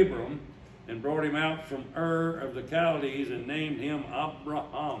chose Abram, and brought him out from Ur of the Chaldees and named him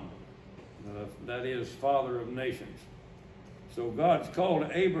Abraham. That is, father of nations. So God's call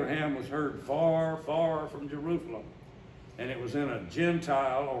to Abraham was heard far, far from Jerusalem. And it was in a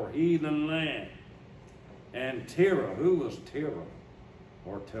Gentile or heathen land. And Terah, who was Terah?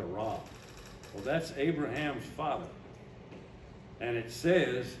 Or Terah? Well, that's Abraham's father. And it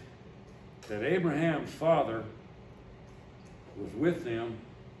says that Abraham's father was with them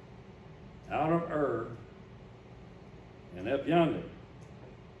out of Ur and up yonder.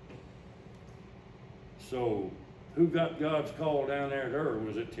 So who got God's call down there at Ur?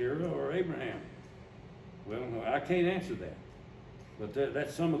 Was it Terah or Abraham? Well, no, I can't answer that. But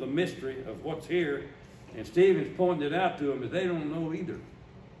that's some of the mystery of what's here. And Stephen's pointing it out to them that they don't know either.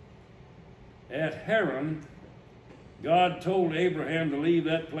 At Haran, God told Abraham to leave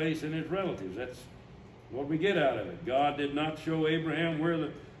that place and his relatives. That's what we get out of it. God did not show Abraham where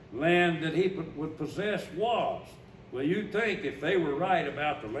the land that he would possess was. Well, you'd think if they were right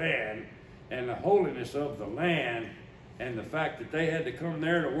about the land and the holiness of the land and the fact that they had to come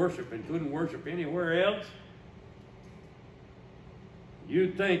there to worship and couldn't worship anywhere else,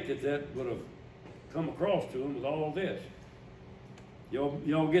 you'd think that that would have come across to him with all this.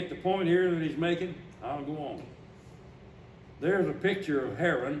 Y'all get the point here that he's making? I'll go on. There's a picture of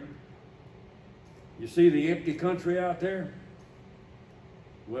Haran. You see the empty country out there?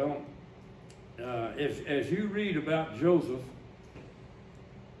 Well, as you read about Joseph,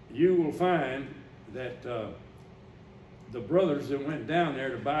 you will find that the brothers that went down there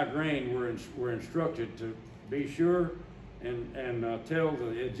to buy grain were instructed to be sure and tell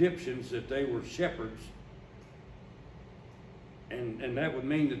the Egyptians that they were shepherds. And that would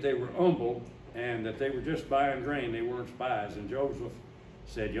mean that they were humble and that they were just buying grain. They weren't spies. And Joseph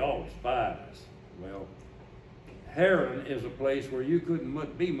said, y'all are spies. Well, Haran is a place where you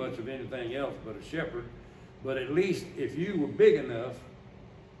couldn't be much of anything else but a shepherd. But at least if you were big enough,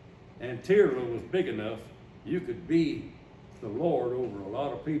 and Terah was big enough, you could be the Lord over a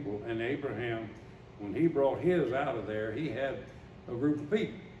lot of people. And Abraham, when he brought his out of there, he had a group of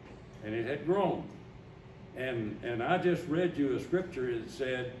people, and it had grown. And I just read you a scripture that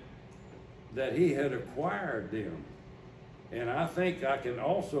said that he had acquired them. And I think I can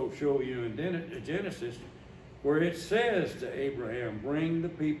also show you in Genesis where it says to Abraham, bring the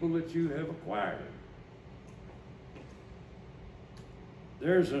people that you have acquired.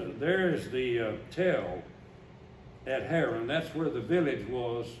 There's the tell at Haran. That's where the village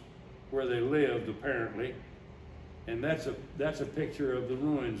was, where they lived apparently. And that's a picture of the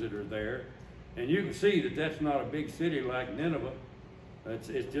ruins that are there. And you can see that that's not a big city like Nineveh.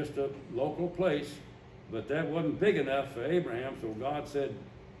 It's just a local place. But that wasn't big enough for Abraham, so God said,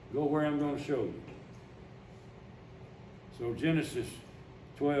 go where I'm going to show you. So Genesis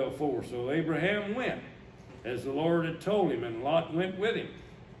 12:4. So Abraham went, as the Lord had told him, and Lot went with him.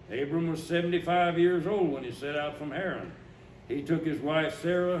 Abram was 75 years old when he set out from Haran. He took his wife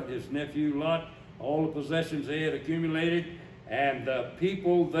Sarah, his nephew Lot, all the possessions they had accumulated, and the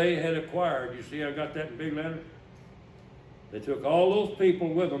people they had acquired. You see, I got that in big letters? They took all those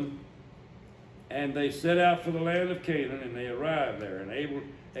people with them, and they set out for the land of Canaan, and they arrived there. And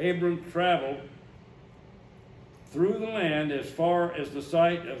Abram traveled through the land as far as the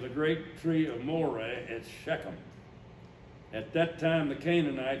site of the great tree of Moreh at Shechem. At that time the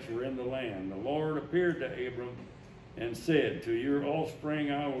Canaanites were in the land. The Lord appeared to Abram and said, to your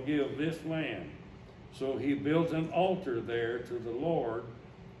offspring I will give this land. So he built an altar there to the Lord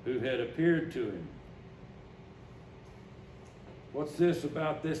who had appeared to him. What's this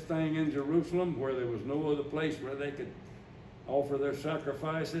about this thing in Jerusalem where there was no other place where they could offer their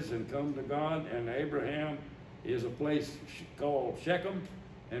sacrifices and come to God? And Abraham is a place called Shechem.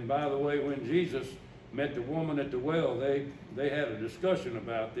 And by the way, when Jesus met the woman at the well, they had a discussion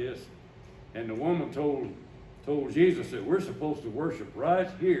about this. And the woman told Jesus that we're supposed to worship right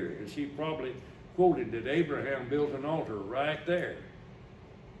here. And she probably quoted that Abraham built an altar right there.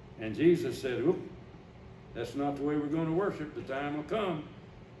 And Jesus said, oop, that's not the way we're going to worship. The time will come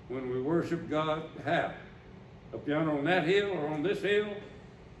when we worship God how? Up yonder on that hill or on this hill?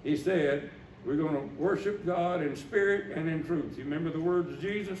 He said, we're going to worship God in spirit and in truth. You remember the words of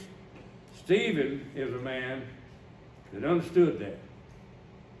Jesus? Stephen is a man that understood that.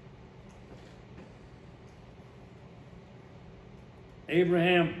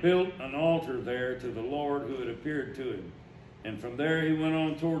 Abraham built an altar there to the Lord who had appeared to him. And from there he went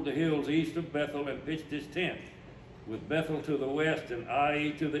on toward the hills east of Bethel and pitched his tent, with Bethel to the west and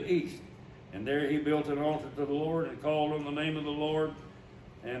Ai to the east. And there he built an altar to the Lord and called on the name of the Lord.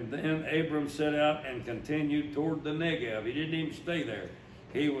 And then Abram set out and continued toward the Negev. He didn't even stay there.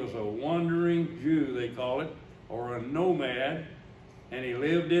 He was a wandering Jew, they call it, or a nomad, and he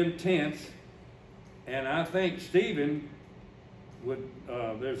lived in tents. And I think Stephen would,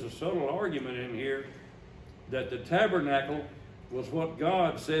 there's a subtle argument in here that the tabernacle was what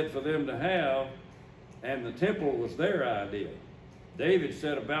God said for them to have, and the temple was their idea. David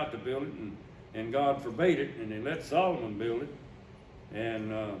set about to build it, and God forbade it, and he let Solomon build it.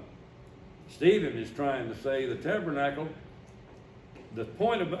 And Stephen is trying to say the tabernacle, the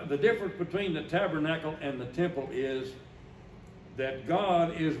difference between the tabernacle and the temple is that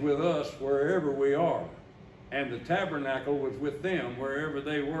God is with us wherever we are, and the tabernacle was with them wherever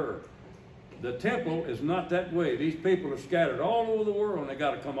they were. The temple is not that way. These people are scattered all over the world, and they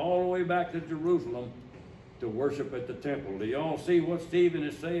got to come all the way back to Jerusalem to worship at the temple. Do y'all see what Stephen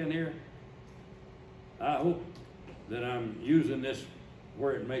is saying here? I hope that I'm using this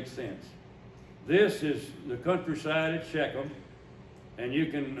where it makes sense. This is the countryside at Shechem, and you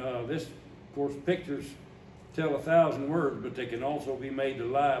can, this, of course, pictures tell 1,000 words, but they can also be made to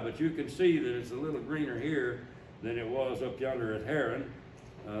lie. But you can see that it's a little greener here than it was up yonder at Haran.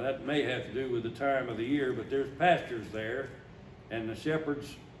 That may have to do with the time of the year, but there's pastures there, and the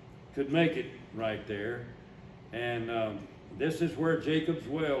shepherds could make it right there. And this is where Jacob's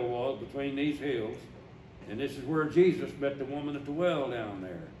well was, between these hills, and this is where Jesus met the woman at the well down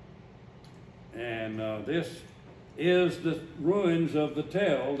there. And this is the ruins of the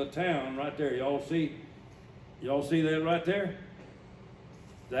town right there. Y'all see that right there?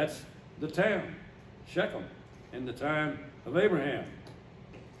 That's the town, Shechem, in the time of Abraham.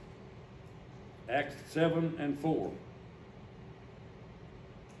 Acts 7 and 4.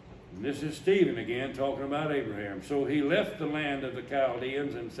 And this is Stephen again talking about Abraham. So he left the land of the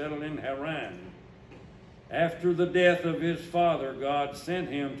Chaldeans and settled in Haran. After the death of his father, God sent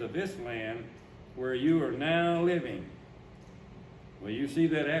him to this land where you are now living. Well, you see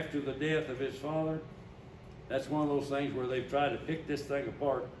that after the death of his father? That's one of those things where they've tried to pick this thing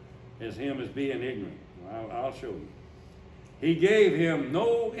apart as him as being ignorant. I'll show you. He gave him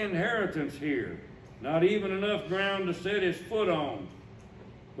no inheritance here, not even enough ground to set his foot on.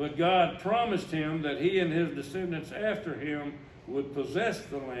 But God promised him that he and his descendants after him would possess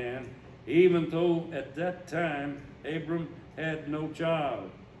the land, even though at that time Abram had no child.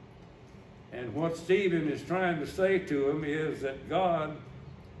 And what Stephen is trying to say to him is that God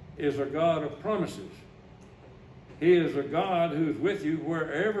is a God of promises. He is a God who's with you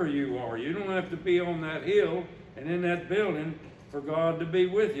wherever you are. You don't have to be on that hill and in that building for God to be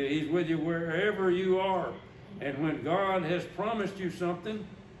with you. He's with you wherever you are. And when God has promised you something,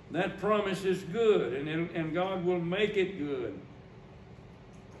 that promise is good, and God will make it good.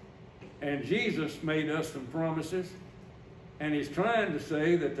 And Jesus made us some promises, and he's trying to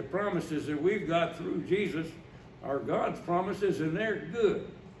say that the promises that we've got through Jesus are God's promises, and they're good.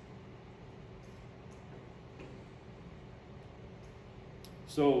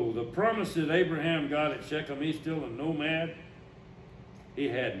 So the promise that Abraham got at Shechem, he's still a nomad. He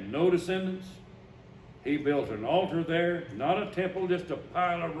had no descendants. He built an altar there, not a temple, just a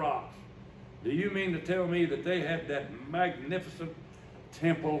pile of rocks. Do you mean to tell me that they had that magnificent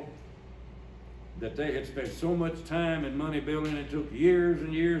temple that they had spent so much time and money building? It took years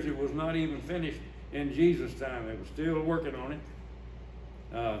and years. It was not even finished in Jesus' time. They were still working on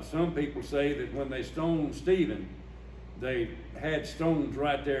it. Some people say that when they stoned Stephen, they had stones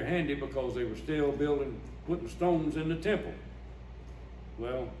right there handy because they were still putting stones in the temple.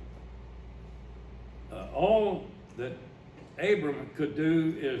 Well, all that Abram could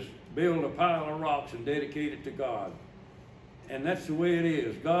do is build a pile of rocks and dedicate it to God. And that's the way it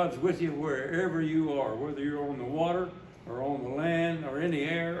is. God's with you wherever you are, whether you're on the water or on the land or in the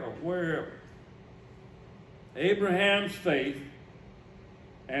air or wherever. Abraham's faith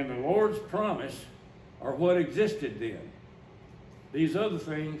and the Lord's promise are what existed then. These other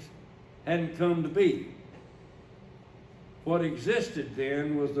things hadn't come to be. What existed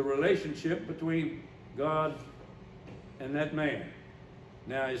then was the relationship between God and that man.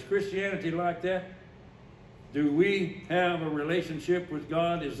 Now, is Christianity like that? Do we have a relationship with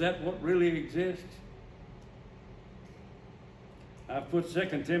God? Is that what really exists? I've put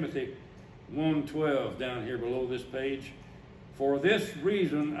 2 Timothy 1:12 down here below this page. For this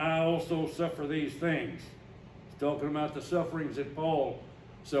reason I also suffer these things. He's talking about the sufferings that Paul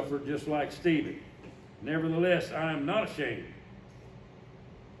suffered just like Stephen. Nevertheless, I am not ashamed.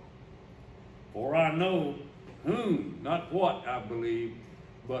 For I know whom, not what I believe,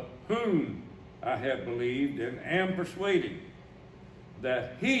 but whom I have believed and am persuaded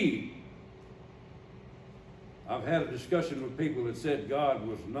that he, I've had a discussion with people that said God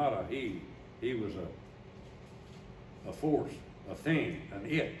was not a he was a force, a thing, an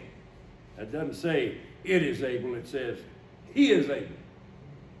it. It doesn't say it is able, it says he is able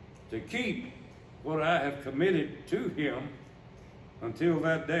to keep what I have committed to him until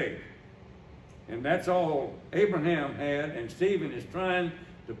that day. And that's all Abraham had, and Stephen is trying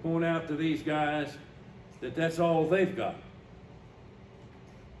to point out to these guys that that's all they've got.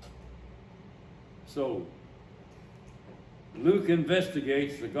 So Luke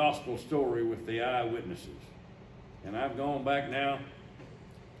investigates the gospel story with the eyewitnesses. And I've gone back now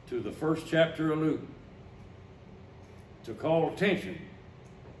to the first chapter of Luke to call attention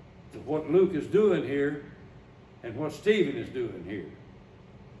to what Luke is doing here and what Stephen is doing here.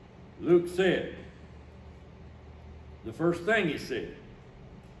 Luke said, the first thing he said,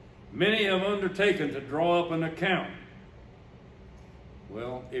 many have undertaken to draw up an account.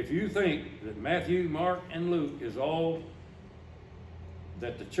 Well, if you think that Matthew, Mark, and Luke is all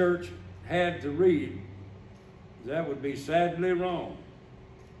that the church had to read, that would be sadly wrong.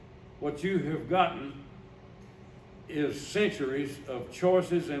 What you have gotten is centuries of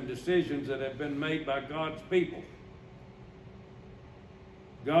choices and decisions that have been made by God's people.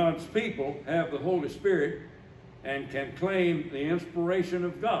 God's people have the Holy Spirit and can claim the inspiration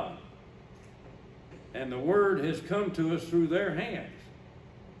of God. And the Word has come to us through their hands,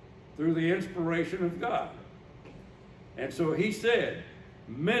 through the inspiration of God. And so he said,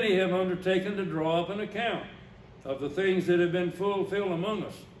 many have undertaken to draw up an account of the things that have been fulfilled among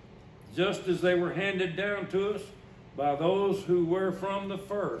us, just as they were handed down to us by those who were from the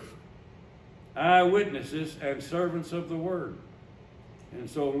first, eyewitnesses and servants of the Word. And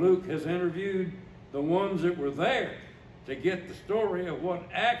so Luke has interviewed the ones that were there to get the story of what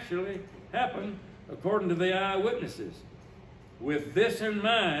actually happened according to the eyewitnesses. With this in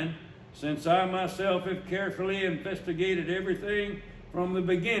mind, since I myself have carefully investigated everything from the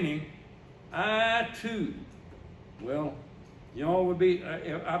beginning, I too, well, y'all would be,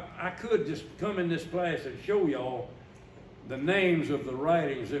 I could just come in this class and show y'all the names of the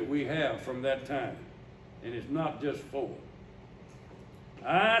writings that we have from that time. And it's not just 4.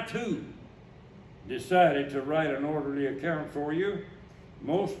 I too decided to write an orderly account for you,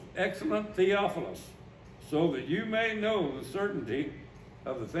 most excellent Theophilus, so that you may know the certainty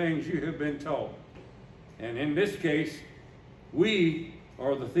of the things you have been taught. And in this case, we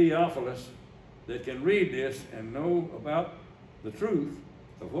are the Theophilus that can read this and know about the truth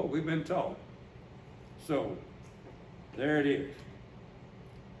of what we've been taught. So, there it is.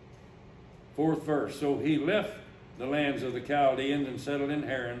 4th verse. So he left the lands of the Chaldeans and settled in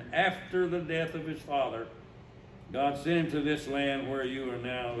Haran after the death of his father. God sent him to this land where you are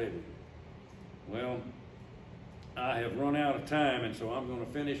now living. Well, I have run out of time, and so I'm going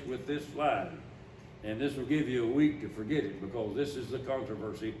to finish with this slide. And this will give you a week to forget it, because this is the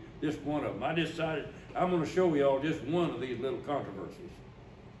controversy, just one of them. I decided I'm going to show y'all just one of these little controversies.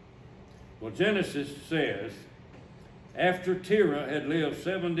 Well, Genesis says, after Terah had lived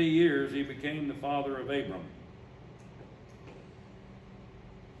 70 years, he became the father of Abram.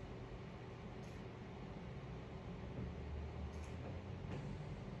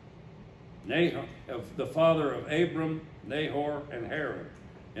 The father of Abram, Nahor, and Haran.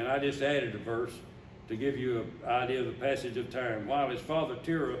 And I just added a verse to give you an idea of the passage of time. While his father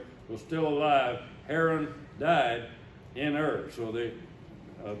Terah was still alive, Haran died in Ur. So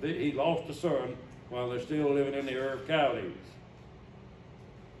he lost a son while they're still living in the Ur of Chaldees.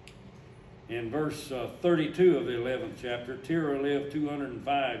 In verse 32 of the 11th chapter, Terah lived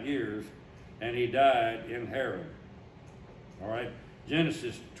 205 years, and he died in Haran. All right.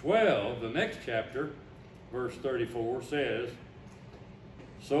 Genesis 12, the next chapter, verse 34 says,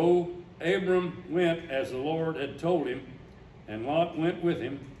 so Abram went as the Lord had told him, and Lot went with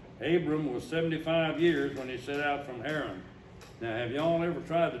him. Abram was 75 years when he set out from Haran. Now, have y'all ever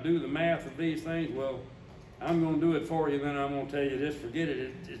tried to do the math of these things? Well, I'm going to do it for you, then I'm going to tell you this. Forget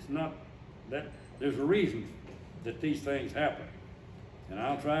it. It's not that. There's a reason that these things happen. And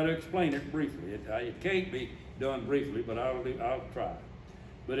I'll try to explain it briefly. It can't be done briefly, but I'll try.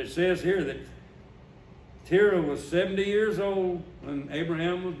 But it says here that Terah was 70 years old when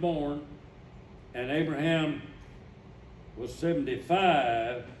Abraham was born, and Abraham was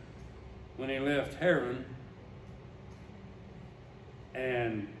 75 when he left Haran.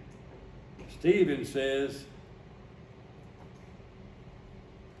 And Stephen says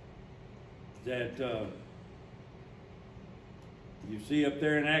that You see up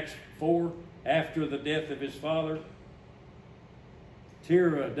there in Acts 4, after the death of his father,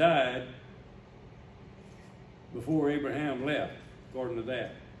 Terah died before Abraham left, according to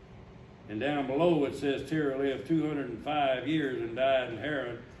that. And down below it says Terah lived 205 years and died in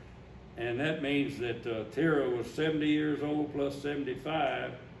Haran. And that means that Terah was 70 years old plus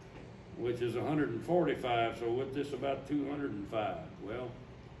 75, which is 145. So what's this, about 205? Well,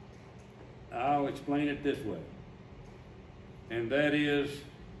 I'll explain it this way. And that is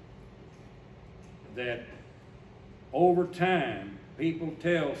that over time, people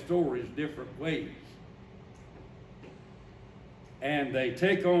tell stories different ways. And they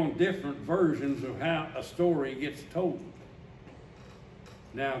take on different versions of how a story gets told.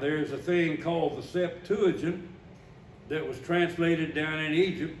 Now, there's a thing called the Septuagint that was translated down in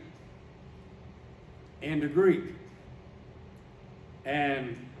Egypt into Greek.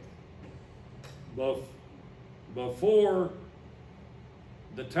 And before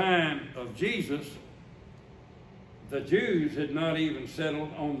the time of Jesus, the Jews had not even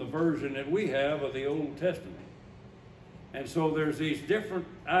settled on the version that we have of the Old Testament. And so there's these different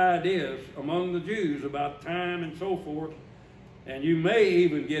ideas among the Jews about time and so forth. And you may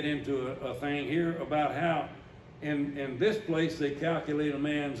even get into a thing here about how in this place they calculate a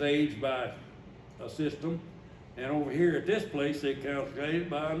man's age by a system. And over here at this place they calculate it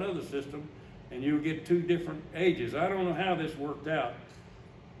by another system. And you'll get two different ages. I don't know how this worked out.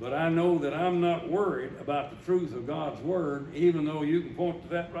 But I know that I'm not worried about the truth of God's Word, even though you can point to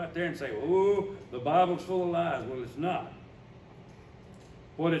that right there and say, oh, the Bible's full of lies. Well, it's not.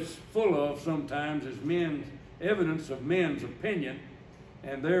 What it's full of sometimes is evidence of men's opinion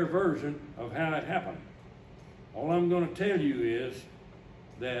and their version of how it happened. All I'm going to tell you is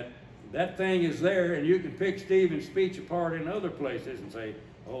that thing is there, and you can pick Stephen's speech apart in other places and say,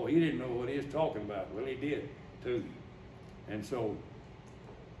 oh, he didn't know what he was talking about. Well, he did, too. And so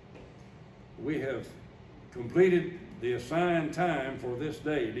we have completed the assigned time for this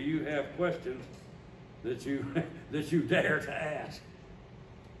day. Do you have questions that you that you dare to ask?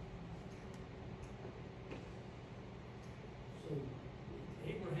 So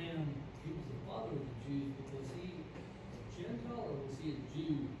Abraham, he was the father of the Jews, but was he a Gentile or was he a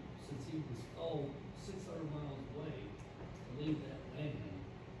Jew since he was called 600 miles away to leave that land?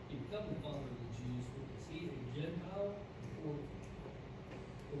 He became the father of the Jews, but was he a Gentile or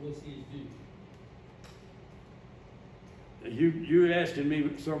was he a Jew? You're asking me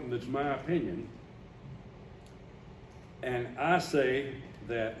something that's my opinion, and I say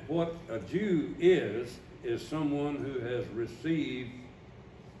that what a Jew is someone who has received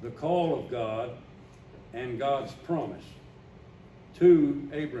the call of God and God's promise to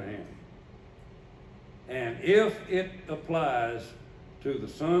Abraham. And if it applies to the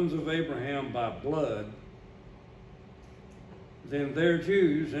sons of Abraham by blood, then they're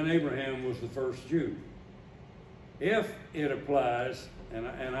Jews, and Abraham was the first Jew. If it applies, and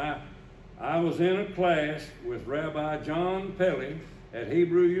I was in a class with Rabbi John Pelly at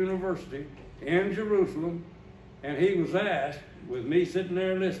Hebrew University in Jerusalem, and he was asked, with me sitting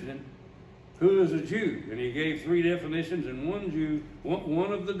there listening, who is a Jew? And he gave three definitions, and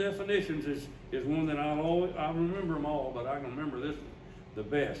one of the definitions is one that I'll remember them all, but I can remember this one the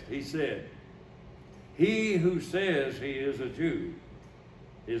best. He said, he who says he is a Jew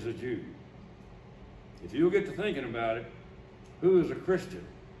is a Jew. If you'll get to thinking about it, who is a Christian?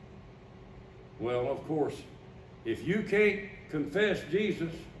 Well, of course, if you can't confess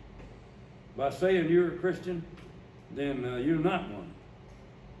Jesus by saying you're a Christian, then you're not one.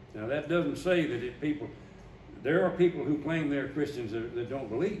 Now, that doesn't say that there are people who claim they're Christians that don't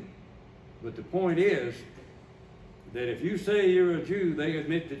believe. But the point is that if you say you're a Jew, they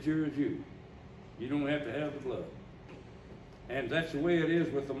admit that you're a Jew. You don't have to have the blood. And that's the way it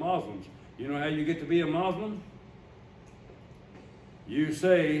is with the Muslims. You know how you get to be a Muslim? You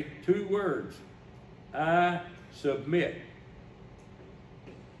say two words, I submit.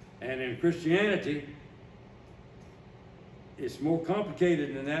 And in Christianity, it's more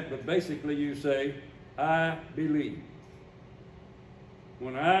complicated than that, but basically you say, I believe.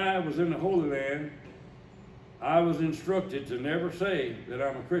 When I was in the Holy Land, I was instructed to never say that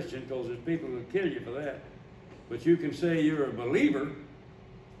I'm a Christian, because there's people who kill you for that. But you can say you're a believer,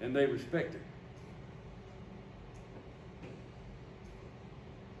 and they respect it.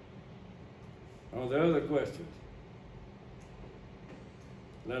 Are there other questions?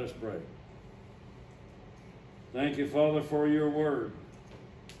 Let us pray. Thank you, Father, for your word.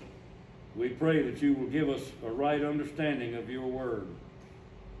 We pray that you will give us a right understanding of your word.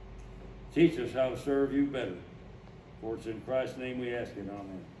 Teach us how to serve you better. For it's in Christ's name we ask it.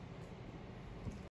 Amen.